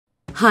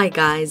Hi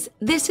guys,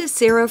 this is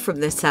Sarah from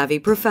The Savvy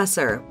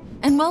Professor,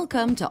 and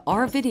welcome to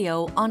our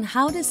video on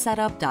how to set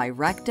up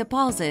direct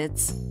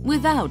deposits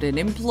without an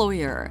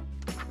employer.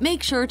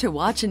 Make sure to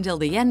watch until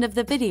the end of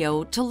the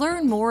video to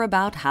learn more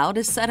about how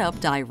to set up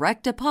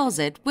direct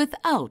deposit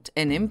without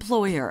an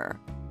employer.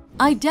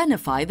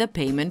 Identify the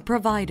payment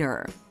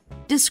provider.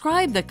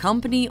 Describe the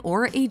company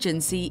or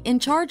agency in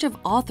charge of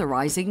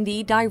authorizing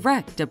the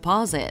direct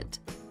deposit.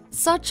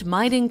 Such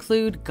might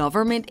include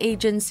government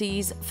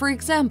agencies, for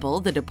example,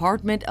 the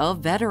Department of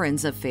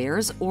Veterans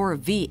Affairs or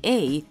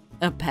VA,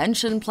 a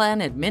pension plan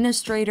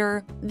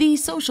administrator, the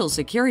Social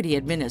Security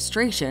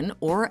Administration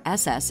or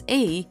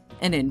SSA,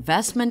 an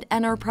investment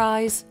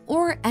enterprise,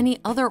 or any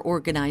other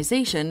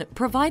organization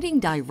providing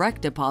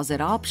direct deposit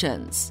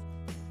options.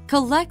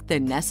 Collect the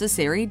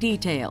necessary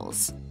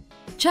details.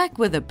 Check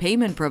with a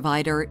payment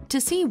provider to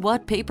see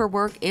what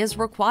paperwork is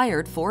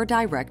required for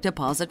direct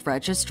deposit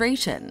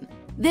registration.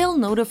 They'll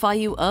notify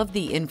you of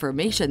the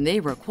information they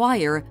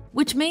require,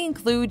 which may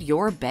include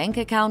your bank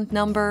account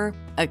number,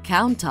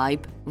 account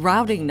type,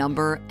 routing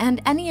number,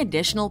 and any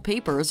additional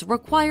papers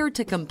required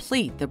to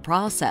complete the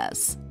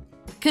process.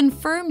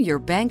 Confirm your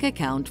bank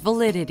account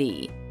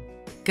validity.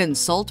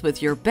 Consult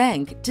with your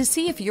bank to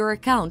see if your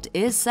account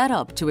is set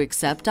up to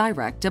accept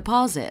direct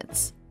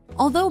deposits.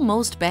 Although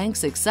most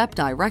banks accept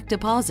direct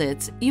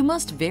deposits, you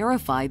must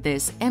verify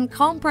this and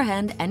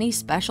comprehend any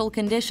special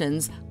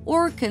conditions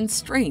or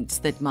constraints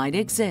that might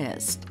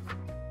exist.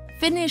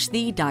 Finish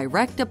the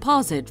direct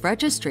deposit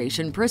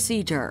registration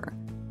procedure.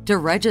 To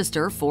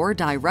register for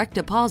direct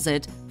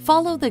deposit,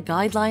 follow the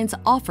guidelines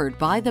offered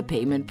by the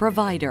payment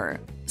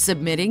provider,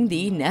 submitting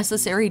the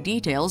necessary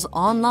details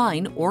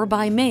online or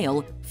by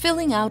mail,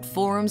 filling out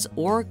forms,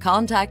 or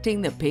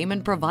contacting the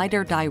payment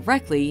provider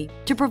directly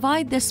to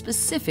provide the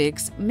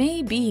specifics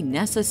may be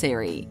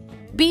necessary.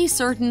 Be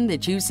certain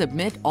that you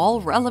submit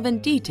all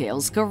relevant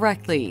details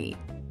correctly.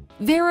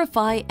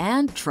 Verify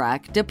and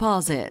track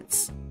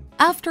deposits.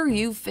 After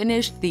you've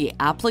finished the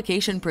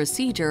application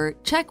procedure,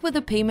 check with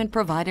a payment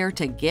provider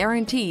to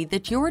guarantee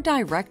that your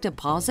direct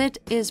deposit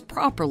is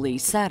properly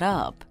set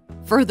up.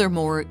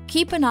 Furthermore,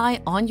 keep an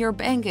eye on your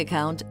bank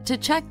account to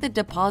check that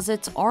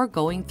deposits are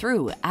going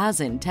through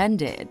as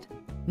intended.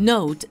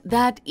 Note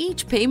that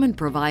each payment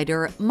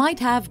provider might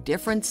have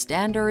different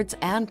standards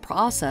and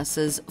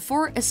processes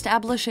for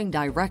establishing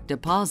direct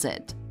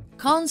deposit.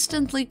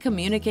 Constantly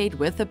communicate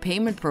with the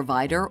payment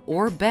provider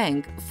or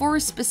bank for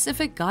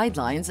specific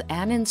guidelines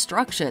and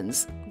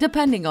instructions,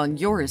 depending on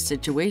your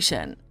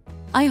situation.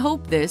 I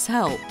hope this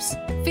helps.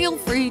 Feel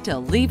free to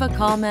leave a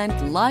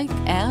comment, like,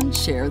 and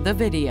share the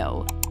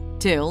video.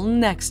 Till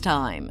next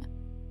time.